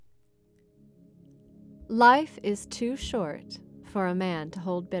Life is too short for a man to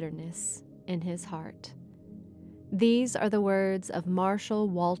hold bitterness in his heart. These are the words of Marshall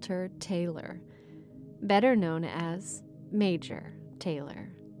Walter Taylor, better known as Major Taylor.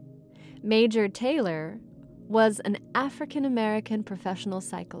 Major Taylor was an African-American professional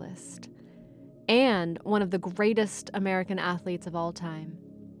cyclist and one of the greatest American athletes of all time.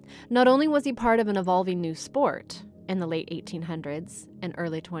 Not only was he part of an evolving new sport in the late 1800s and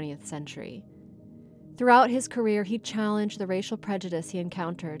early 20th century, throughout his career he challenged the racial prejudice he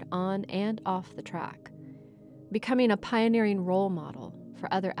encountered on and off the track, becoming a pioneering role model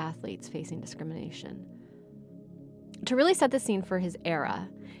for other athletes facing discrimination. To really set the scene for his era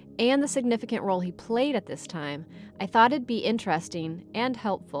and the significant role he played at this time, I thought it'd be interesting and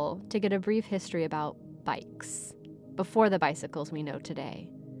helpful to get a brief history about bikes, before the bicycles we know today.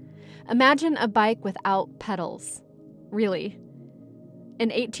 Imagine a bike without pedals. Really. In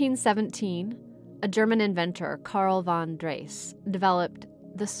 1817, a German inventor, Karl von Drais, developed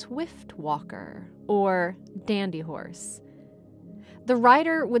the Swift Walker, or dandy horse. The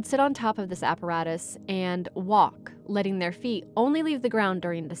rider would sit on top of this apparatus and walk, letting their feet only leave the ground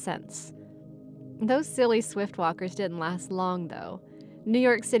during descents. Those silly Swift Walkers didn't last long, though. New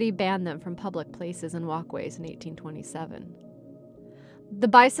York City banned them from public places and walkways in 1827. The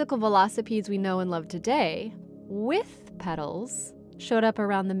bicycle velocipedes we know and love today, with pedals, showed up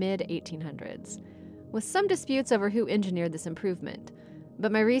around the mid-1800s, with some disputes over who engineered this improvement,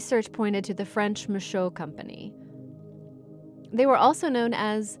 but my research pointed to the French Michaud Company. They were also known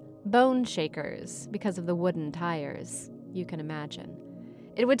as bone shakers because of the wooden tires, you can imagine.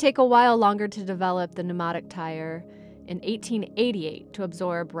 It would take a while longer to develop the pneumatic tire in 1888 to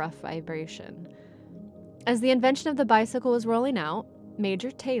absorb rough vibration. As the invention of the bicycle was rolling out,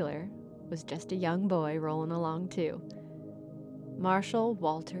 Major Taylor was just a young boy rolling along too. Marshall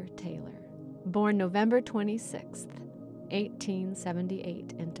Walter Taylor, born November 26,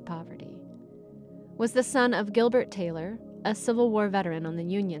 1878 into poverty, was the son of Gilbert Taylor, a Civil War veteran on the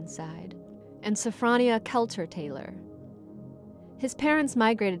Union side, and Sophronia Kelter Taylor. His parents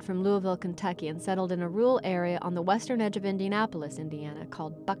migrated from Louisville, Kentucky and settled in a rural area on the western edge of Indianapolis, Indiana,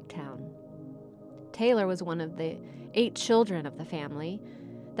 called Bucktown. Taylor was one of the 8 children of the family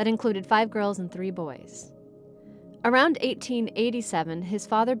that included 5 girls and 3 boys. Around 1887, his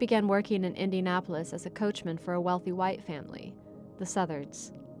father began working in Indianapolis as a coachman for a wealthy white family, the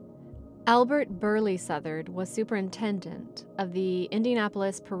Southards. Albert Burley Southard was superintendent of the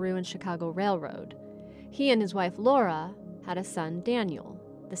Indianapolis, Peru, and Chicago Railroad. He and his wife Laura had a son, Daniel,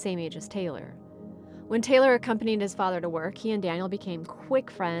 the same age as Taylor. When Taylor accompanied his father to work, he and Daniel became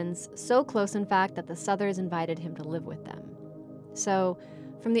quick friends, so close in fact that the Southards invited him to live with them. So,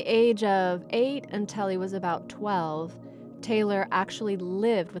 from the age of 8 until he was about 12, Taylor actually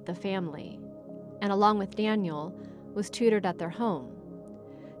lived with the family, and along with Daniel, was tutored at their home.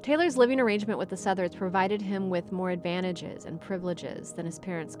 Taylor's living arrangement with the Southards provided him with more advantages and privileges than his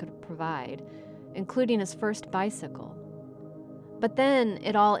parents could provide, including his first bicycle. But then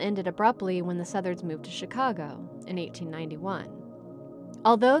it all ended abruptly when the Southards moved to Chicago in 1891.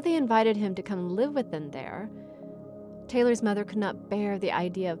 Although they invited him to come live with them there, Taylor's mother could not bear the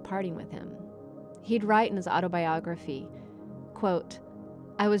idea of parting with him. He'd write in his autobiography, quote,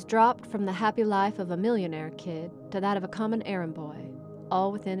 "I was dropped from the happy life of a millionaire kid to that of a common errand boy,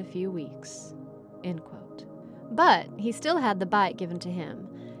 all within a few weeks," end quote. But he still had the bike given to him,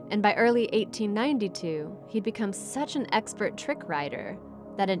 and by early 1892, he'd become such an expert trick rider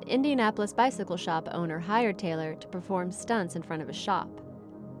that an Indianapolis bicycle shop owner hired Taylor to perform stunts in front of his shop.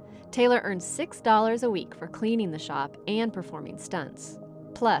 Taylor earned $6 a week for cleaning the shop and performing stunts,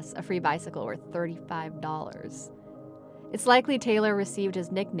 plus a free bicycle worth $35. It's likely Taylor received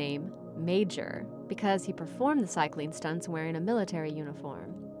his nickname, Major, because he performed the cycling stunts wearing a military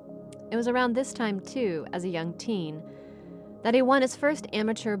uniform. It was around this time, too, as a young teen, that he won his first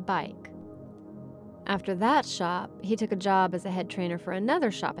amateur bike. After that shop, he took a job as a head trainer for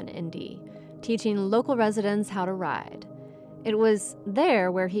another shop in Indy, teaching local residents how to ride. It was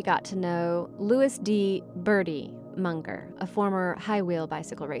there where he got to know Louis D. Bertie Munger, a former high-wheel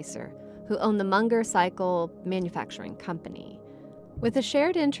bicycle racer, who owned the Munger Cycle Manufacturing Company. With a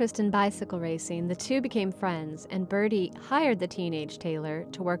shared interest in bicycle racing, the two became friends, and Bertie hired the teenage Taylor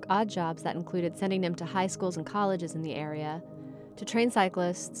to work odd jobs that included sending him to high schools and colleges in the area, to train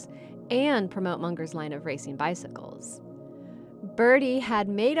cyclists, and promote Munger's line of racing bicycles. Bertie had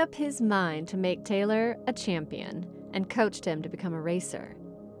made up his mind to make Taylor a champion and coached him to become a racer,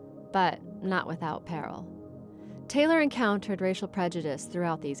 but not without peril. Taylor encountered racial prejudice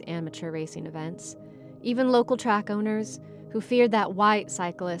throughout these amateur racing events. Even local track owners, who feared that white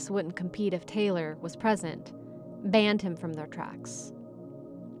cyclists wouldn't compete if Taylor was present, banned him from their tracks.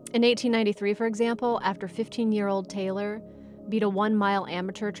 In 1893, for example, after 15-year-old Taylor beat a 1-mile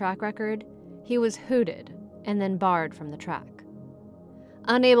amateur track record, he was hooted and then barred from the track.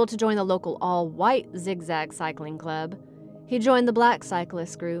 Unable to join the local all-white zigzag cycling club, he joined the black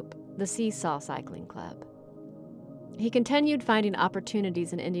cyclist group, the Seesaw Cycling Club. He continued finding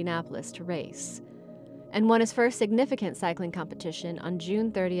opportunities in Indianapolis to race, and won his first significant cycling competition on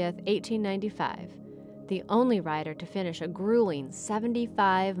June 30th, 1895, the only rider to finish a grueling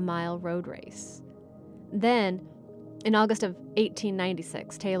 75-mile road race. Then, in August of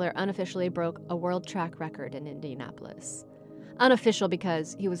 1896, Taylor unofficially broke a world track record in Indianapolis. Unofficial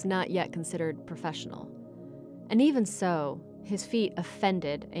because he was not yet considered professional. And even so, his feat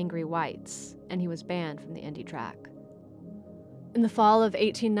offended angry whites, and he was banned from the Indy track. In the fall of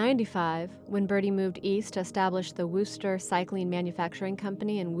 1895, when Birdie moved east to establish the Worcester Cycling Manufacturing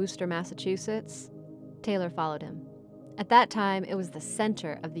Company in Worcester, Massachusetts, Taylor followed him. At that time, it was the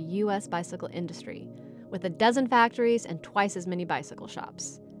center of the U.S. bicycle industry, with a dozen factories and twice as many bicycle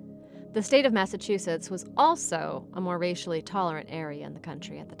shops. The state of Massachusetts was also a more racially tolerant area in the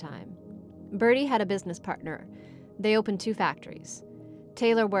country at the time. Birdie had a business partner. They opened 2 factories.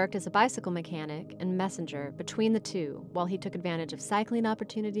 Taylor worked as a bicycle mechanic and messenger between the two while he took advantage of cycling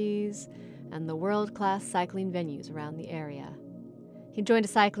opportunities and the world-class cycling venues around the area. He joined a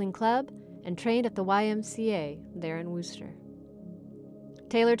cycling club and trained at the YMCA there in Worcester.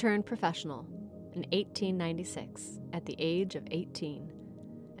 Taylor turned professional in 1896 at the age of 18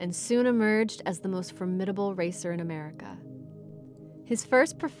 and soon emerged as the most formidable racer in America. His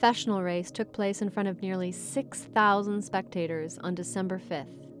first professional race took place in front of nearly 6,000 spectators on December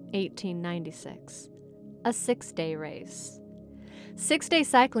 5th, 1896, a 6-day race. 6-day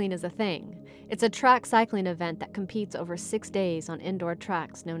cycling is a thing. It's a track cycling event that competes over 6 days on indoor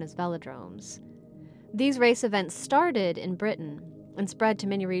tracks known as velodromes. These race events started in Britain and spread to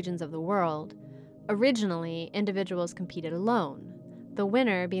many regions of the world. Originally, individuals competed alone, the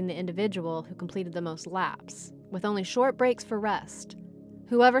winner being the individual who completed the most laps, with only short breaks for rest.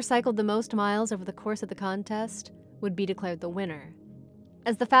 Whoever cycled the most miles over the course of the contest would be declared the winner.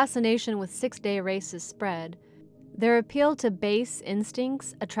 As the fascination with 6-day races spread, their appeal to base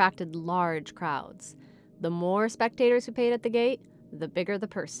instincts attracted large crowds. The more spectators who paid at the gate, the bigger the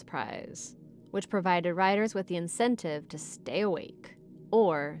purse prize, which provided riders with the incentive to stay awake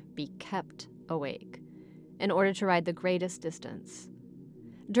or be kept awake in order to ride the greatest distance.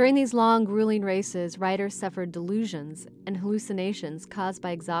 During these long, grueling races, riders suffered delusions and hallucinations caused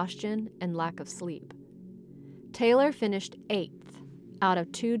by exhaustion and lack of sleep. Taylor finished 8th out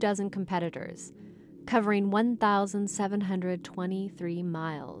of 24 competitors, covering 1,723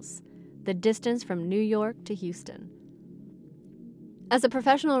 miles, the distance from New York to Houston. As a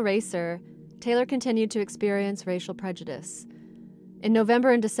professional racer, Taylor continued to experience racial prejudice. In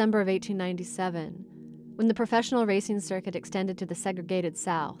November and December of 1897, when the professional racing circuit extended to the segregated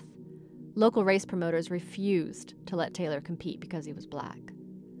South, local race promoters refused to let Taylor compete because he was black.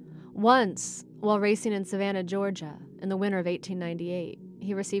 Once, while racing in Savannah, Georgia, in the winter of 1898,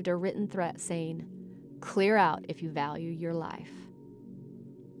 he received a written threat saying, "Clear out if you value your life."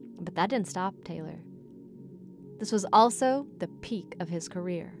 But that didn't stop Taylor. This was also the peak of his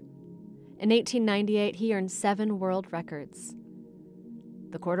career. In 1898, he earned 7 world records: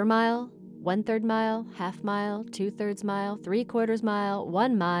 the quarter mile, 1/3 mile, half mile, 2/3 mile, 3/4 mile,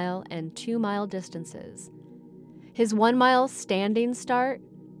 1 mile, and 2 mile distances. His 1 mile standing start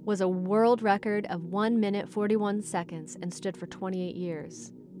was a world record of 1 minute 41 seconds and stood for 28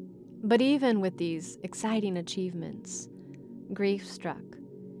 years. But even with these exciting achievements, grief struck.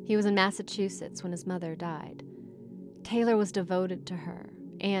 He was in Massachusetts when his mother died. Taylor was devoted to her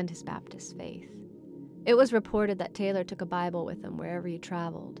and his Baptist faith. It was reported that Taylor took a Bible with him wherever he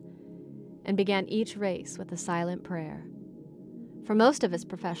traveled and began each race with a silent prayer. For most of his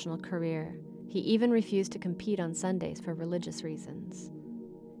professional career, he even refused to compete on Sundays for religious reasons.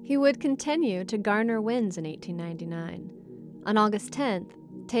 He would continue to garner wins in 1899. On August 10th,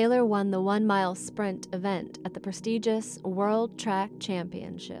 Taylor won the 1 mile sprint event at the prestigious World Track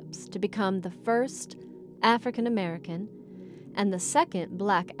Championships to become the first African American and the second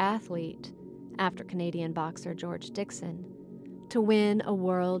black athlete, after Canadian boxer George Dixon, to win a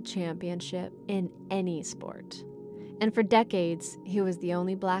world championship in any sport. And for decades, he was the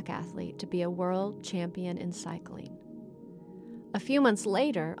only black athlete to be a world champion in cycling. A few months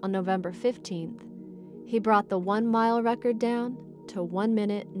later, on November 15th, he brought the 1 mile record down to 1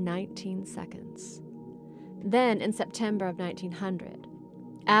 minute 19 seconds. Then, in September of 1900,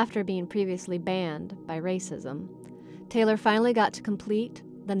 after being previously banned by racism, Taylor finally got to complete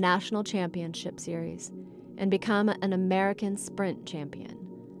the National Championship Series and become an American sprint champion.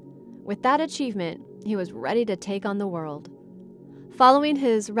 With that achievement, he was ready to take on the world. Following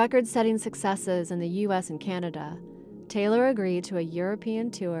his record-setting successes in the US and Canada, Taylor agreed to a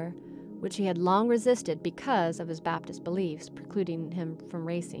European tour, which he had long resisted because of his Baptist beliefs, precluding him from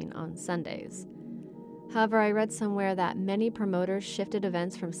racing on Sundays. However, I read somewhere that many promoters shifted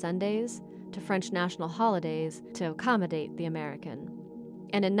events from Sundays to French national holidays to accommodate the American.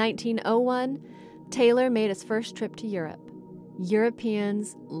 And in 1901, Taylor made his first trip to Europe.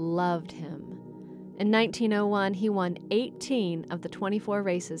 Europeans loved him. In 1901, he won 18 of the 24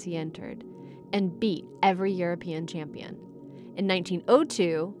 races he entered and beat every European champion. In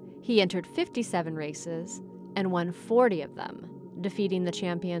 1902, he entered 57 races and won 40 of them, defeating the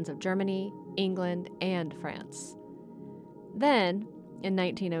champions of Germany, England, and France. Then, in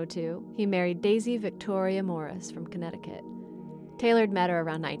 1902, he married Daisy Victoria Morris from Connecticut. Taylor had met her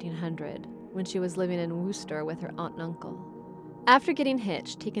around 1900, when she was living in Worcester with her aunt and uncle. After getting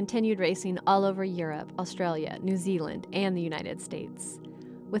hitched, he continued racing all over Europe, Australia, New Zealand, and the United States.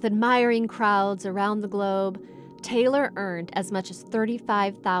 With admiring crowds around the globe, Taylor earned as much as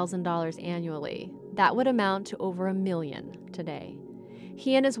 $35,000 annually. That would amount to over $1 million today.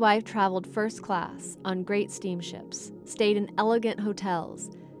 He and his wife traveled first class on great steamships, stayed in elegant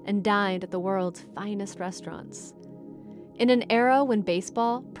hotels, and dined at the world's finest restaurants. In an era when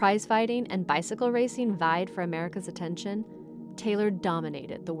baseball, prize fighting, and bicycle racing vied for America's attention, Taylor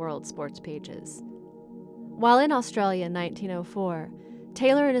dominated the world's sports pages. While in Australia in 1904,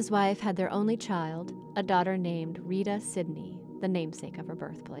 Taylor and his wife had their only child, a daughter named Rita Sidney, the namesake of her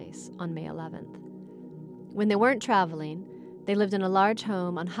birthplace, on May 11th. When they weren't traveling, they lived in a large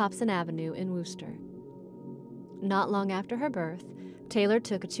home on Hobson Avenue in Worcester. Not long after her birth, Taylor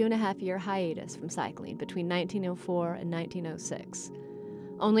took a 2.5-year hiatus from cycling between 1904 and 1906,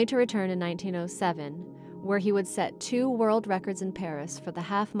 only to return in 1907, where he would set 2 world records in Paris for the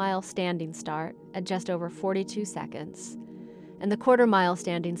half-mile standing start at just over 42 seconds, and the quarter-mile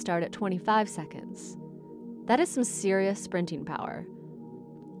standing start at 25 seconds. That is some serious sprinting power.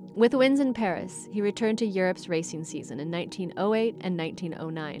 With wins in Paris, he returned to Europe's racing season in 1908 and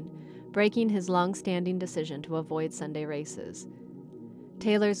 1909, breaking his long-standing decision to avoid Sunday races.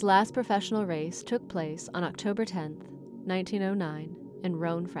 Taylor's last professional race took place on October 10, 1909, in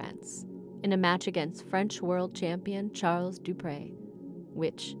Rouen, France, in a match against French world champion Charles Dupré,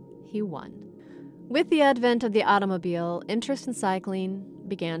 which he won. With the advent of the automobile, interest in cycling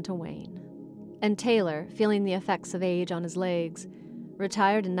began to wane, and Taylor, feeling the effects of age on his legs,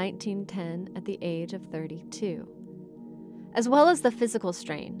 retired in 1910 at the age of 32. As well as the physical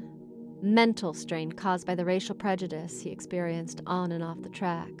strain, mental strain caused by the racial prejudice he experienced on and off the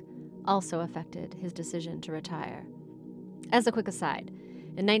track also affected his decision to retire. As a quick aside,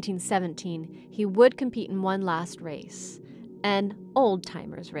 in 1917, he would compete in one last race, an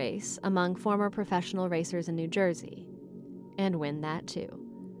old-timers race among former professional racers in New Jersey, and win that too.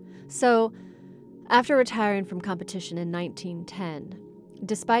 So, after retiring from competition in 1910,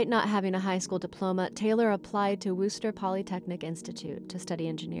 despite not having a high school diploma, Taylor applied to Worcester Polytechnic Institute to study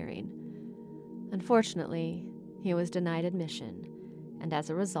engineering. Unfortunately, he was denied admission, and as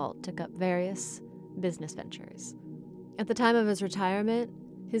a result took up various business ventures. At the time of his retirement,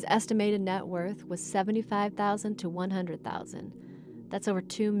 his estimated net worth was $75,000 to $100,000. That's over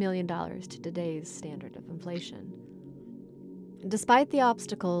 $2 million to today's standard of inflation. Despite the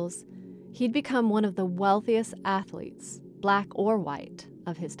obstacles, he'd become one of the wealthiest athletes, black or white,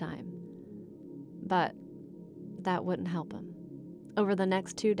 of his time. But that wouldn't help him. Over the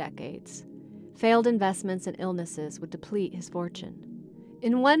next 2 decades, failed investments and illnesses would deplete his fortune.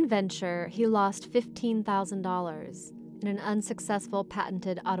 In one venture, he lost $15,000 in an unsuccessful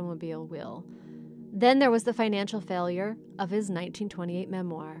patented automobile wheel. Then there was the financial failure of his 1928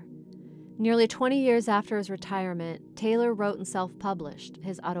 memoir. Nearly 20 years after his retirement, Taylor wrote and self-published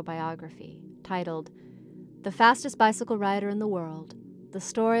his autobiography, titled The Fastest Bicycle Rider in the World, The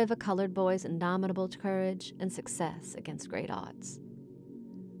Story of a Colored Boy's Indomitable Courage and Success Against Great Odds.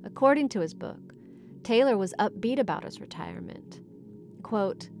 According to his book, Taylor was upbeat about his retirement.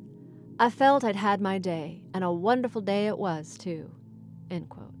 Quote, "I felt I'd had my day, and a wonderful day it was, too." End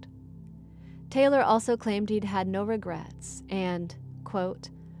quote. Taylor also claimed he'd had no regrets and, quote,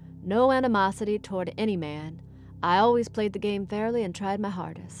 "no animosity toward any man. I always played the game fairly and tried my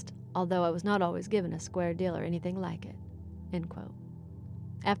hardest, although I was not always given a square deal or anything like it." End quote.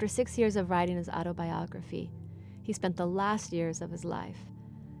 After 6 years of writing his autobiography, he spent the last years of his life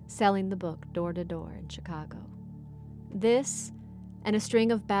selling the book door to door in Chicago. This And a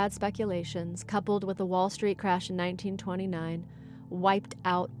string of bad speculations, coupled with the Wall Street crash in 1929, wiped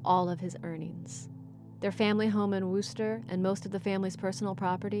out all of his earnings. Their family home in Worcester and most of the family's personal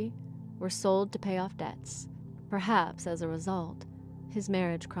property were sold to pay off debts. Perhaps, as a result, his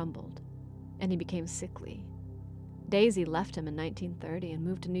marriage crumbled, and he became sickly. Daisy left him in 1930 and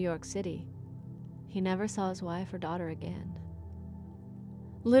moved to New York City. He never saw his wife or daughter again.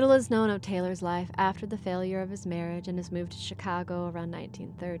 Little is known of Taylor's life after the failure of his marriage and his move to Chicago around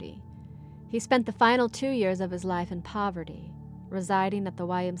 1930. He spent the final 2 years of his life in poverty, residing at the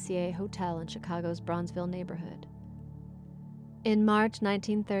YMCA Hotel in Chicago's Bronzeville neighborhood. In March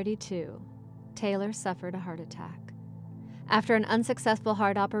 1932, Taylor suffered a heart attack. After an unsuccessful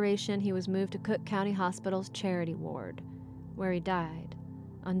heart operation, he was moved to Cook County Hospital's charity ward, where he died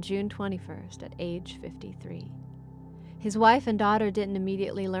on June 21st at age 53. His wife and daughter didn't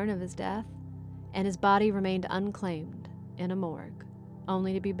immediately learn of his death, and his body remained unclaimed in a morgue,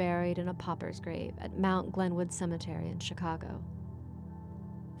 only to be buried in a pauper's grave at Mount Glenwood Cemetery in Chicago.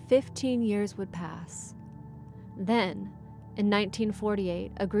 15 years would pass. Then, in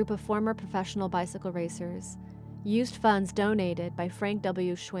 1948, a group of former professional bicycle racers used funds donated by Frank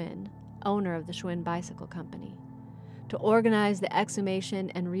W. Schwinn, owner of the Schwinn Bicycle Company, to organize the exhumation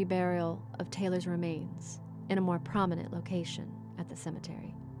and reburial of Taylor's remains in a more prominent location at the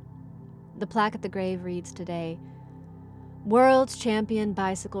cemetery. The plaque at the grave reads today, "World's champion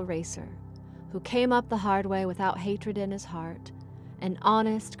bicycle racer, who came up the hard way without hatred in his heart, an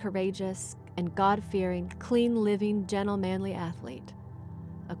honest, courageous, and God-fearing, clean-living, gentle, manly athlete,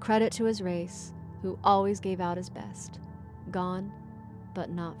 a credit to his race, who always gave out his best, gone but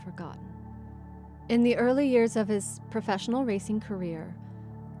not forgotten." In the early years of his professional racing career,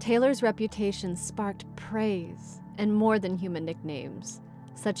 Taylor's reputation sparked praise and more than human nicknames,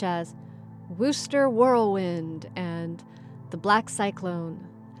 such as Worcester Whirlwind and the Black Cyclone,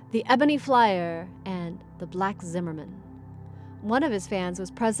 the Ebony Flyer, and the Black Zimmerman. One of his fans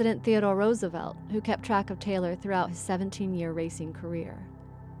was President Theodore Roosevelt, who kept track of Taylor throughout his 17-year racing career.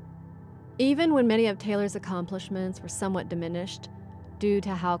 Even when many of Taylor's accomplishments were somewhat diminished due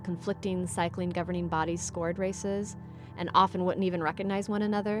to how conflicting cycling governing bodies scored races, and often wouldn't even recognize one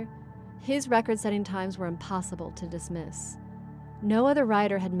another, his record-setting times were impossible to dismiss. No other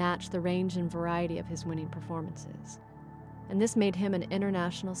rider had matched the range and variety of his winning performances, and this made him an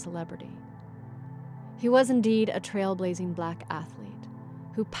international celebrity. He was indeed a trailblazing black athlete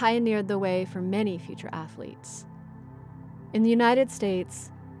who pioneered the way for many future athletes. In the United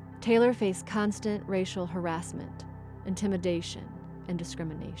States, Taylor faced constant racial harassment, intimidation, and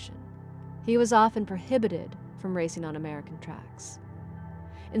discrimination. He was often prohibited from racing on American tracks.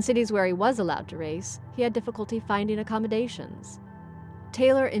 In cities where he was allowed to race, he had difficulty finding accommodations.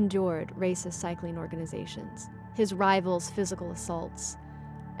 Taylor endured racist cycling organizations, his rivals' physical assaults,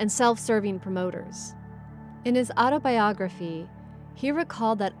 and self-serving promoters. In his autobiography, he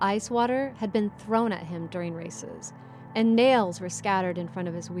recalled that ice water had been thrown at him during races, and nails were scattered in front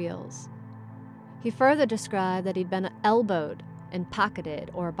of his wheels. He further described that he'd been elbowed and pocketed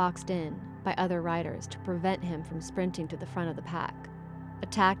or boxed in by other riders to prevent him from sprinting to the front of the pack, a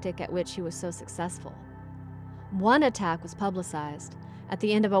tactic at which he was so successful. One attack was publicized. At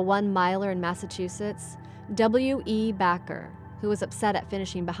the end of a 1-miler in Massachusetts, W.E. Backer, who was upset at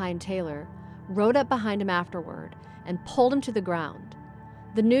finishing behind Taylor, rode up behind him afterward and pulled him to the ground.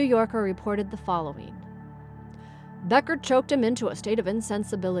 The New Yorker reported the following: "Becker choked him into a state of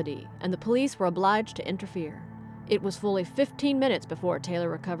insensibility, and the police were obliged to interfere. It was fully 15 minutes before Taylor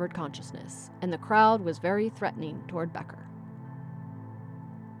recovered consciousness, and the crowd was very threatening toward Becker."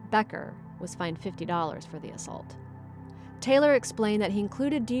 Becker was fined $50 for the assault. Taylor explained that he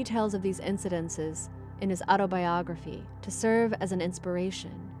included details of these incidences in his autobiography to serve as an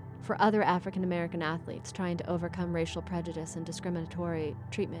inspiration for other African American athletes trying to overcome racial prejudice and discriminatory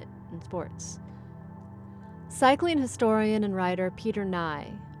treatment in sports. Cycling historian and writer Peter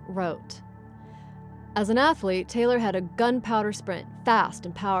Nye wrote, "As an athlete, Taylor had a gunpowder sprint, fast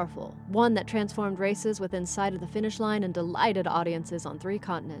and powerful, one that transformed races within sight of the finish line and delighted audiences on 3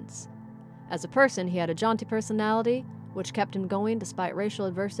 continents. As a person, he had a jaunty personality, which kept him going despite racial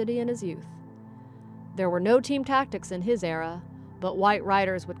adversity in his youth. There were no team tactics in his era, but white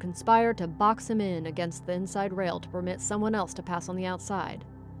riders would conspire to box him in against the inside rail to permit someone else to pass on the outside.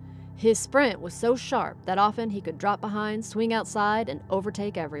 His sprint was so sharp that often he could drop behind, swing outside, and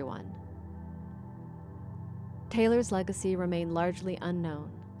overtake everyone." Taylor's legacy remained largely unknown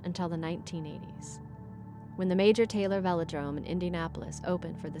until the 1980s, when the Major Taylor Velodrome in Indianapolis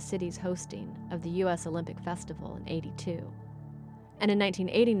opened for the city's hosting of the U.S. Olympic Festival in '82. And in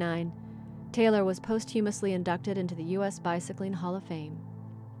 1989, Taylor was posthumously inducted into the U.S. Bicycling Hall of Fame.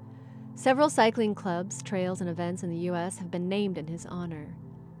 Several cycling clubs, trails, and events in the U.S. have been named in his honor,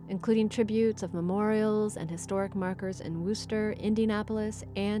 including tributes of memorials and historic markers in Worcester, Indianapolis,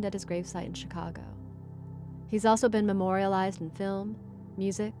 and at his gravesite in Chicago. He's also been memorialized in film,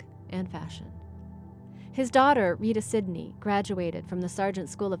 music, and fashion. His daughter, Rita Sidney, graduated from the Sargent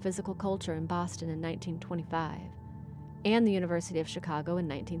School of Physical Culture in Boston in 1925 and the University of Chicago in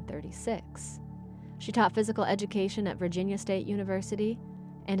 1936. She taught physical education at Virginia State University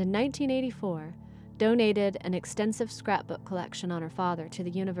and in 1984 donated an extensive scrapbook collection on her father to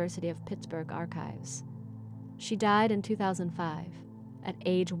the University of Pittsburgh Archives. She died in 2005 at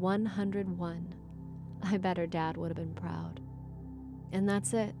age 101. I bet her dad would have been proud. And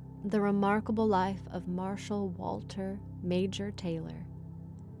that's it. The remarkable life of Marshall Walter Major Taylor.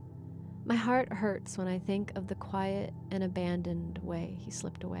 My heart hurts when I think of the quiet and abandoned way he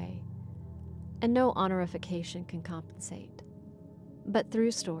slipped away, and no honorification can compensate. But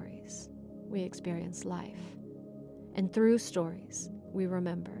through stories, we experience life, and through stories, we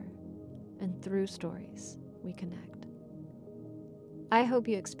remember, and through stories, we connect. I hope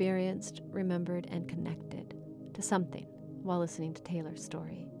you experienced, remembered, and connected to something while listening to Taylor's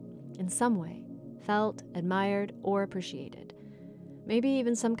story. In some way, felt, admired, or appreciated. Maybe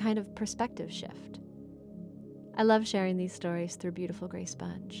even some kind of perspective shift. I love sharing these stories through Beautiful Gray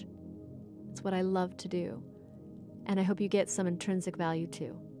Sponge. It's what I love to do, and I hope you get some intrinsic value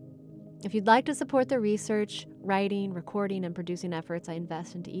too. If you'd like to support the research, writing, recording, and producing efforts I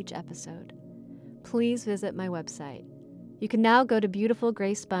invest into each episode, please visit my website. You can now go to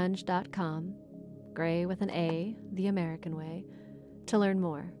beautifulgraysponge.com, gray with an A, the American way, to learn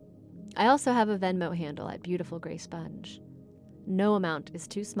more. I also have a Venmo handle at Beautiful Gray Sponge. No amount is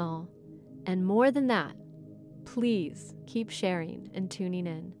too small, and more than that, please keep sharing and tuning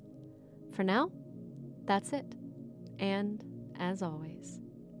in. For now, that's it. And as always,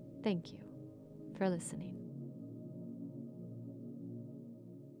 thank you for listening.